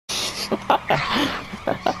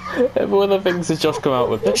One of the things that Josh come out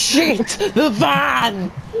with. Shit! The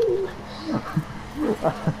van!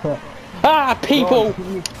 Ah, people!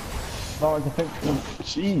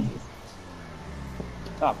 Jeez.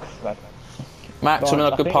 Oh, crap. Max, I'm in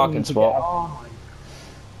a good parking spot.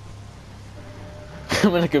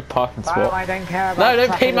 I'm in a good parking spot. I don't care No, about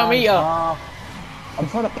don't pay my meter! I'm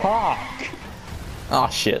trying to park. Oh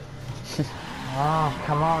shit. Oh,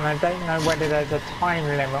 come on, I don't know whether there's a time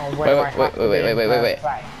limit on where I have to be in wait. first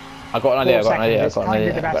place. I got an idea, I got an idea, I It's got an kind idea,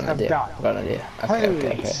 of the I got best an I've idea, done. I got an idea. Holy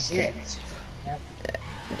Okay. shit.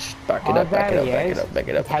 Just back Oh, it up, back there it up, he back is. it up, back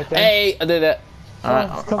it up. Okay, then. Hey, I did it.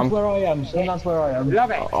 That's where I am, son. That's where I am.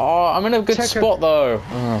 Love it. Oh, I'm in a good spot though.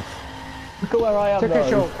 Oh. Look at where I am, Took a though.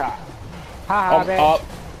 shortcut. Haha, bitch.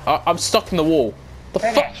 I'm stuck in the wall. The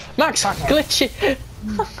fuck? Finish. Max, glitchy.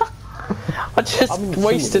 I just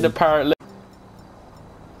wasted apparently.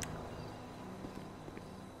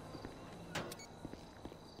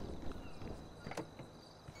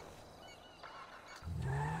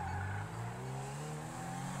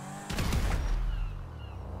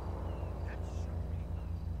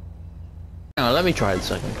 Hang on, let me try it a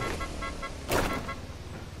second.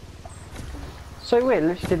 So weird,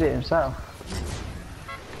 literally did it himself.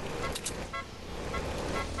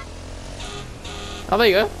 Oh, there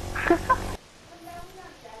you go.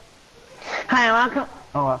 Hi, welcome.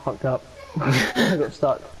 Oh, I fucked up. I got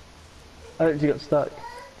stuck. I literally got stuck.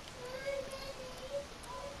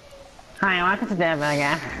 Hi, welcome to Denver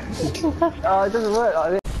again. Oh, it doesn't work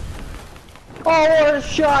like this. Oh, what a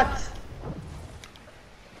shot!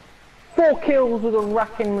 4 kills with a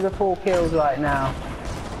racking with the 4 kills right now.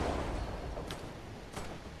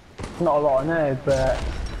 Not a lot, I know, but.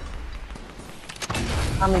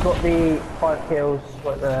 And we got the 5 kills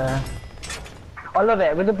with the. I love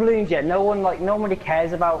it with the balloons. Yeah, no one really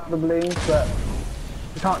cares about the balloons, but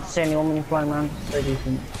you can't see anyone when you're flying around. It's so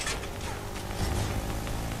decent.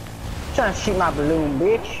 Trying to shoot my balloon,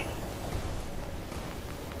 bitch.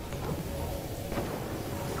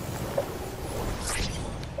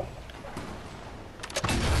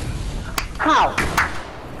 How?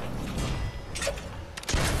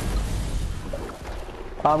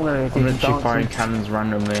 I'm literally firing cannons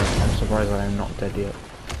randomly. I'm surprised I am not dead yet.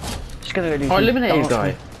 Just gonna go do I eliminated a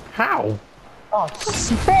guy. How? Oh,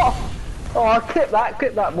 spot! Oh, I clip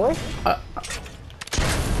that, boy.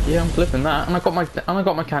 Yeah, I'm flipping that, and I got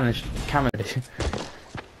my cannon.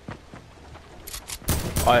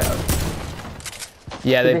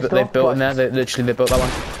 Yeah, they built in there. They built that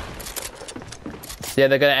one. Yeah,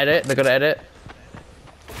 they're gonna edit. They're gonna edit.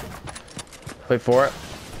 Wait for it.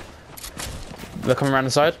 They're coming around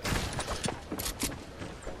the side.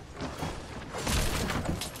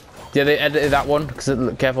 Yeah, they edited that one because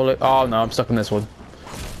look careful. Look. Oh no, I'm stuck in this one.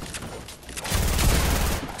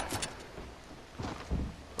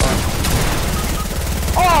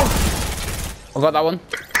 Oh! I got that one.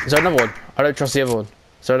 Is there another one? I don't trust the other one.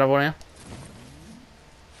 Is there another one here?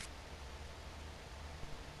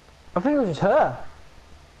 I think it was just her.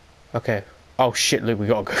 Okay. Oh shit, Luke, we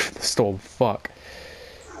gotta go to the storm. Fuck.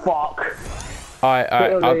 Fuck. Alright,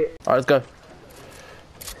 let's go.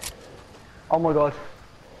 Oh my god.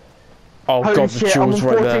 Oh Holy god, the shit, jewel's I'm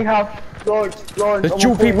right unfortunately there. Lawrence, The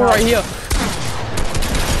jewel people right here.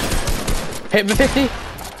 Hit the 50.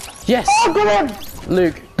 Yes. Oh, go on.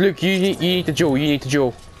 Luke, you need the jewel. You need the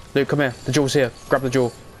jewel. Luke, come here. The jewel's here. Grab the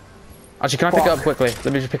jewel. Actually, can I pick it up quickly?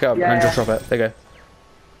 Let me just pick it up and then just drop it. There you go.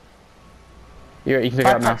 You can pick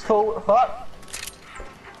it up now. Full. Fuck.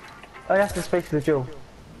 Oh, you have to speak to the jewel.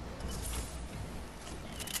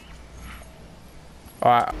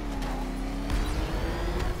 Alright.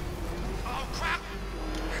 Oh crap!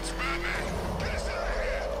 It's Batman! Get us out of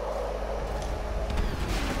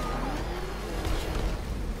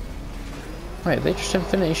here! Wait, they just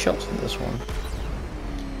infinity shots for this one.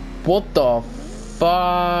 What the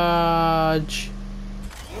fudge?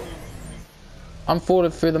 I'm falling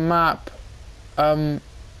through the map. I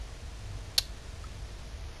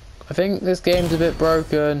think this game's a bit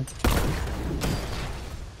broken.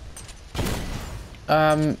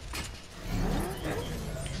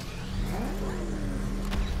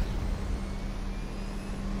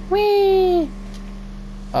 Whee!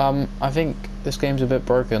 I think this game's a bit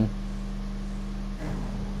broken.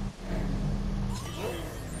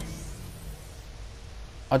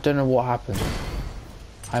 I don't know what happened.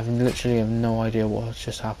 I literally have no idea what has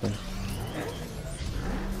just happened.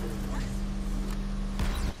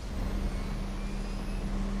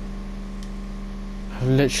 I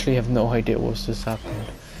literally have no idea what's just happened.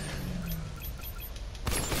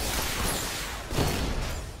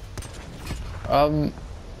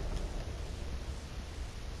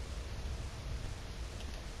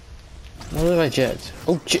 What did I jet?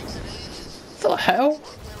 Oh, jet. What the hell?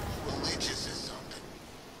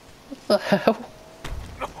 What the hell?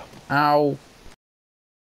 Ow.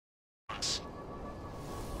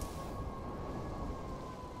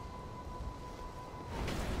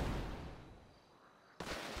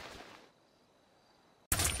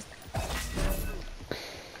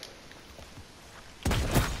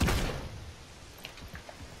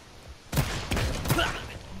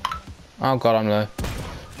 Oh god, I'm low.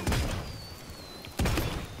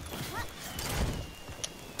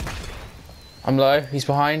 I'm low. He's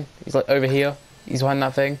behind. He's like over here. He's behind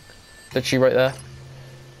that thing. Literally right there.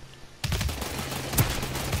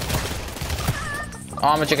 Oh,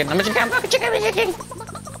 I'm a chicken. I'm a chicken. I'm a chicken. I'm a chicken.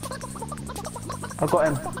 I got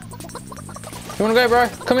him. You wanna go, bro?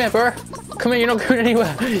 Come here, bro. Come here. You're not going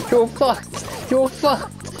anywhere. You're fucked. You're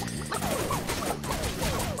fucked.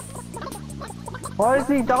 Why is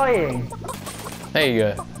he dying? There you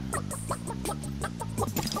go.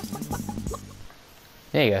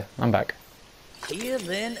 There you go. I'm back.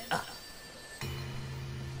 Healing up.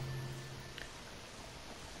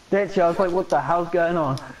 Literally, I was like, what the hell's going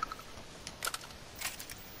on?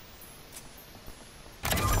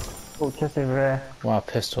 Oh, just over there. Wow,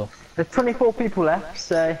 pistol. There's 24 people left,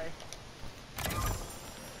 so...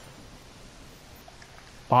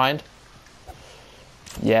 Behind?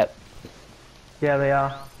 Yep. Yeah, they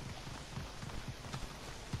are.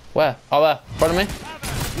 Where? Oh, there. In front of me?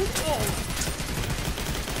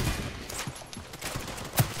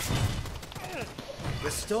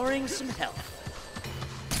 Restoring some health.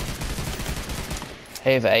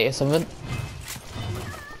 Hey, over 8 or something.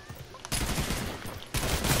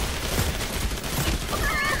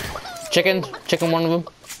 Chicken. Chicken, one of them.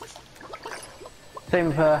 Same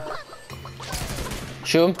with her.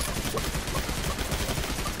 Shoot him.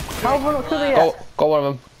 How have I not killed her yet? Got one of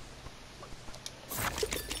them.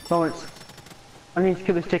 Moments. I need to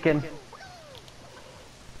kill this chicken.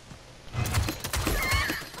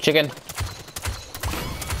 Chicken.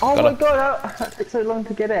 Oh Got my him. god, it took so long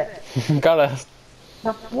to get it. Got it.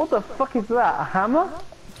 Now, what the fuck is that? A hammer?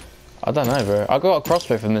 I don't know, bro. I got a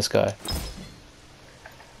crossbow from this guy.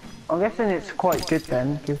 I'm guessing it's quite good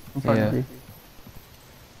then, give it in front of Yeah. you.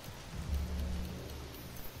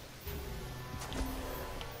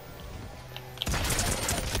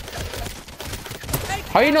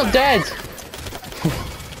 How are you not dead?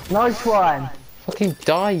 Nice one! Fucking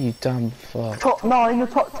die, you dumb fuck. Top 9, you're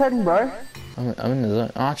top 10, bro. I'm in the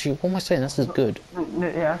zone. Actually, what am I saying? This is good.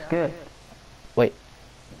 Yeah, that's good. Wait.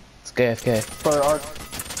 It's KFK. Bro,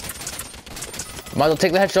 Might as well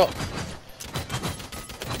take the headshot.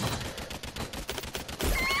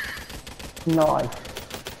 nice.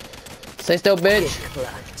 Stay still, bitch.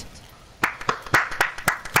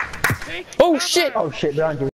 Oh shit! Oh shit, behind you.